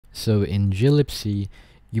So in glibc,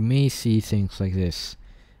 you may see things like this.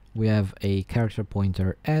 We have a character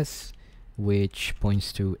pointer s, which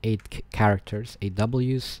points to 8 characters, 8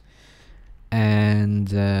 W's, and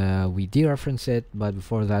we dereference it, but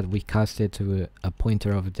before that we cast it to a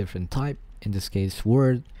pointer of a different type, in this case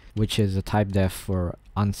word, which is a type def for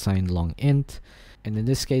unsigned long int, and in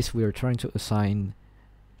this case we are trying to assign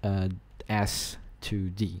s to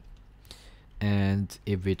d. And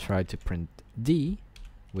if we try to print d,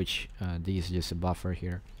 which d is just a buffer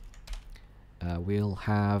here, we'll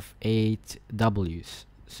have 8 W's.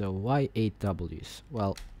 So why 8 W's?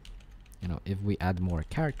 Well, you know, if we add more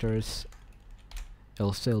characters,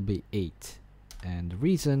 it'll still be 8. And the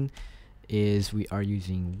reason is we are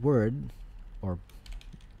using word, or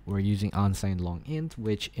we're using unsigned long int,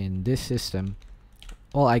 which in this system,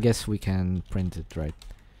 well, I guess we can print it, right?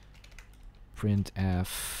 Printf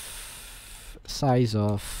size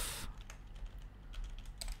of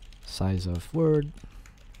word.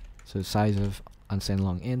 So size of unsigned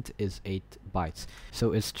long int is 8 bytes.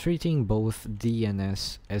 So it's treating both d and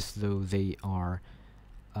s as though they are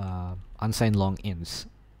unsigned long ints.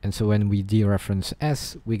 And so when we dereference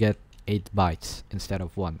s, we get 8 bytes instead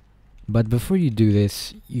of 1. But before you do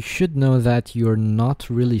this, you should know that you're not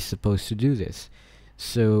really supposed to do this.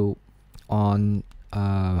 So on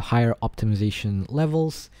higher optimization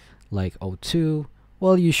levels, like O2,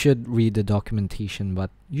 well, you should read the documentation, but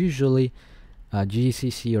usually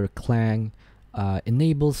GCC or Clang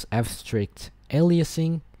enables f-strict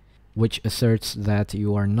aliasing, which asserts that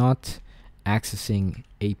you are not accessing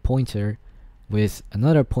a pointer with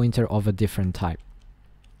another pointer of a different type.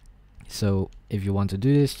 So if you want to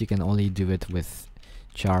do this, you can only do it with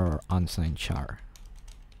char or unsigned char.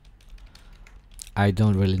 I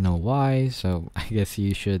don't really know why, so I guess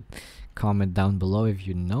you should comment down below if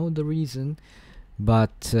you know the reason,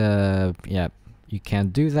 but yeah, you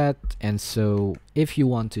can't do that. And so if you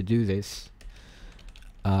want to do this,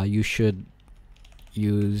 you should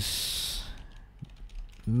use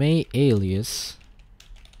may alias,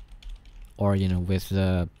 or you know, with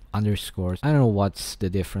the underscores. I don't know what's the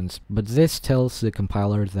difference, but this tells the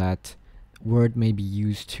compiler that word may be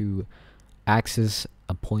used to access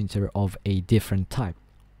a pointer of a different type.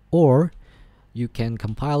 Or you can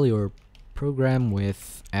compile your program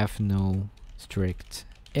with fno strict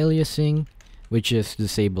aliasing, which just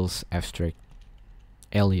disables f-strict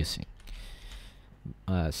aliasing.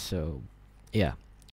 So yeah,